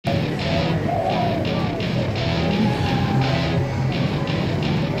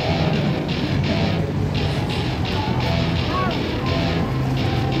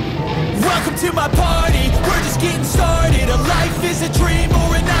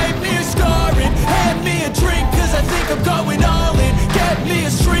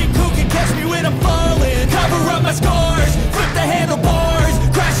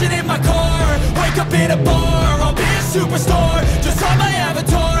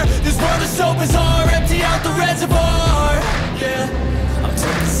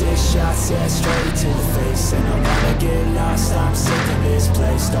shots, yeah, straight to the face. And I wanna get lost, I'm sick of this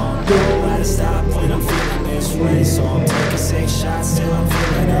place. Don't know how to stop when I'm feeling this way. So I'm taking 6 shots till I'm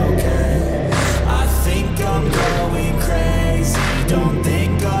feeling okay. I think I'm going crazy, don't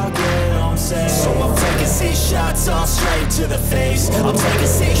think I'll get home safe. So I'm taking 6 shots, all straight to the face. I'm taking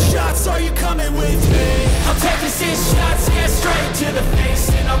 6 shots, are you coming with me? I'm taking 6 shots, yeah, straight to the face.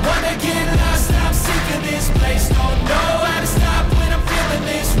 And I wanna get lost, I'm sick of this place. Don't know how to stop when I'm feeling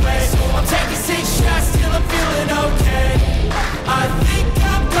this way. So I'm taking 6 shots till I'm feeling okay. I think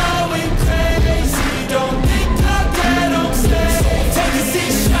I'm going crazy, don't think I'll get home safe. So I'm taking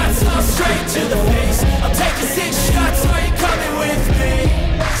 6 shots, all straight to the face. I'm taking 6 shots, are you coming with me?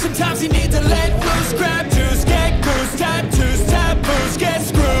 Sometimes you need to let loose, grab juice, get goose, tattoos, taboos, get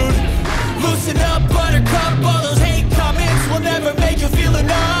screwed. Loosen up, buttercup, all those hate comments will never make you feel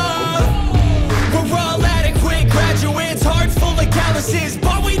enough. We're all adequate graduates, heart full of calluses,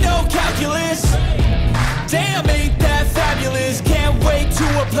 but we know calculus. Damn, ain't that fabulous? Can't wait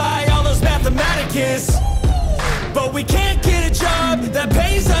to apply all those mathematicus. But we can't get a job that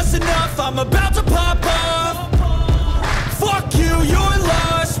pays us enough. I'm about to pop off. Fuck you, you're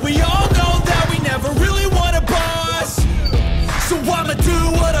lost. We all know that we never really want a boss. So I'ma do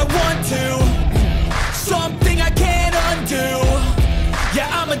what I want to, something I can't undo. Yeah,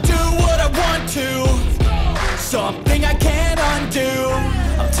 I'ma do what I want to, something I can't undo.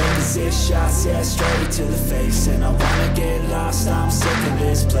 I'm taking 6 shots, yeah, straight to the face. And I wanna get lost, I'm sick of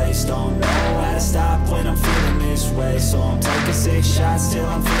this place. Don't know how to stop when I'm feeling this way. So I'm taking 6 shots till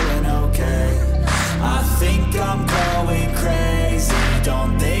I'm feeling okay. I think I'm going crazy,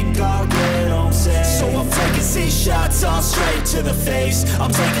 don't think I'll get home safe. So I'm taking 6 shots, all straight to the face.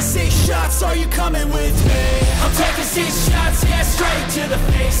 I'm taking 6 shots, are you coming with me? I'm taking 6 shots, yeah, straight to the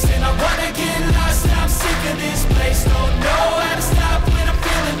face. And I wanna get lost, I'm sick of this place. Don't know how to stop when I'm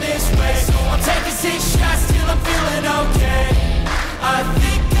feeling this way. So I'm taking 6 shots till I'm feeling okay. I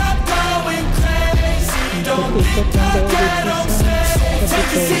think I'm going crazy, don't think I'll get home safe. I'm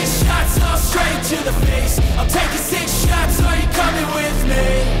taking 6 shots, all straight to the face. I'm taking 6 shots, are you coming with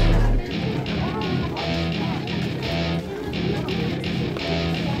me?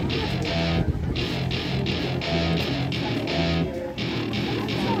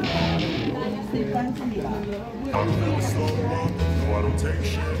 I don't ever slow up, no I don't take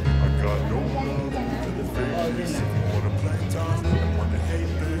shit. I got no love for the fakeness. If you wanna play tough and wanna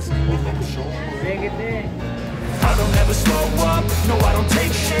hate this, well I'm sure. I don't ever slow up, no I don't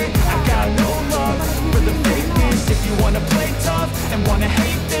take shit. I got no love for the fakeness. If you wanna play tough and wanna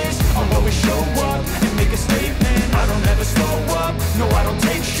hate this, I'll always show up and make a statement. I don't ever slow up, no I don't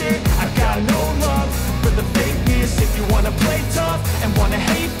take shit. I got no love for the fakeness. If you wanna play tough and wanna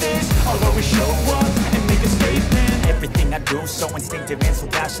hate this, I'll always show up and make a statement. Everything I do so instinctive and so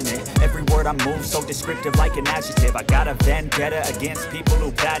passionate. Every word I move so descriptive like an adjective. I got a vendetta against people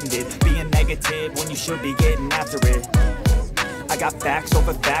who patented being negative when you should be getting after it. I got facts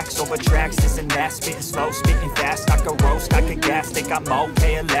over tracks, this and that. Spitting slow, speaking fast, I could roast, I could gas. Think I'm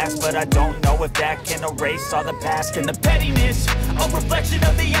okay at last, but I don't know if that can erase all the past. And the pettiness, a reflection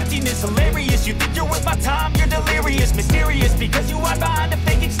of the emptiness. Hilarious, you think you're worth my time, you're delirious. Mysterious, because you hide behind a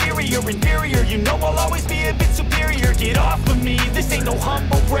fake exterior. Inferior, you know I'll always be a bit superior. Get off of me, this ain't no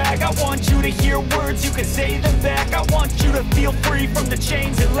humble brag. I want you to hear words, you can say them back. I want you to feel free from the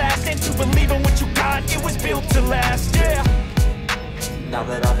chains at last, and to believe in what you got, it was built to last, yeah. Now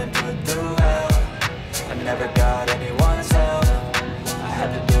that I've been put through hell, I never got anyone's help. I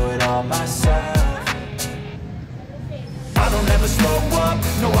had to do it all myself. I don't ever slow up,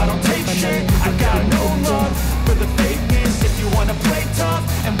 no I don't take shit. I got no love for the fakeness. If you wanna play tough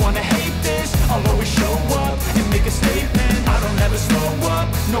and wanna hate this, I'll always show up and make a statement. I don't ever slow up,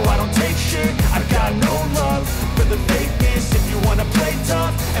 no I don't take shit. I got no love for the fakeness. If you wanna play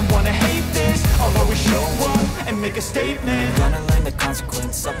tough and wanna hate this, I'll always show up and make a statement. Gonna learn the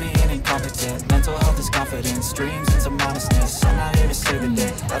consequence of being incompetent. Mental health is confidence, dreams into modestness. I'm not here to save the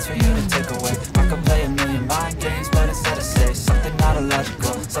day, that's for you to take away. I could play a million mind games, but instead I say something not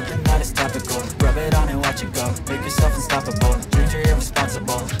illogical, something that is topical. Rub it on and watch it go, make yourself unstoppable. Dreams are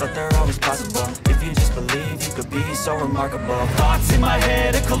irresponsible, but they're always possible. If you just believe, you could be so remarkable. Thoughts in my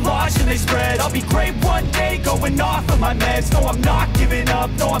head, a collage and they spread. I'll be great one day, going off of my meds. No, I'm not giving up,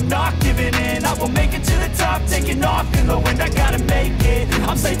 no, I'm not giving in. I will make it to the top, taking off in the wind. I gotta make it,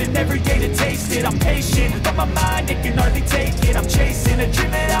 I'm saving every day to taste it. I'm patient, but my mind, it can hardly take it. I'm chasing a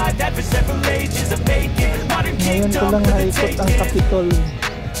dream that I've had for several ages. Of making modern kingdom for the taking.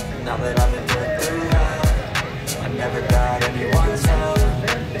 Now that I've been put through hell, I never got anyone's help.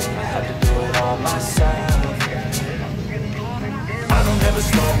 I had to do it all myself. I don't ever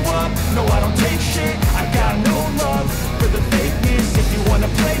slow up, no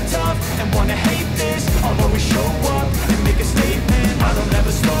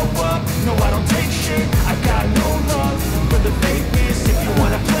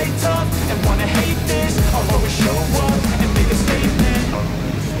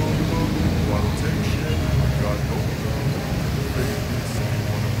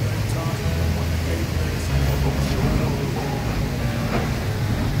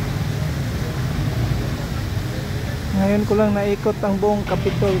Ngayon ko lang naikot ang buong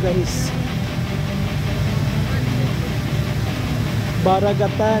Capitol, guys.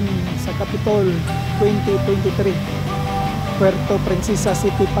 Baragatan sa Capitol 2023, Puerto, Princesa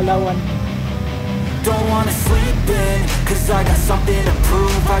City, Palawan. Don't wanna sleep in, cause I got something to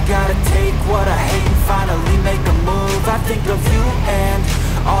prove. I gotta take what I hate and finally make a move. I think of you and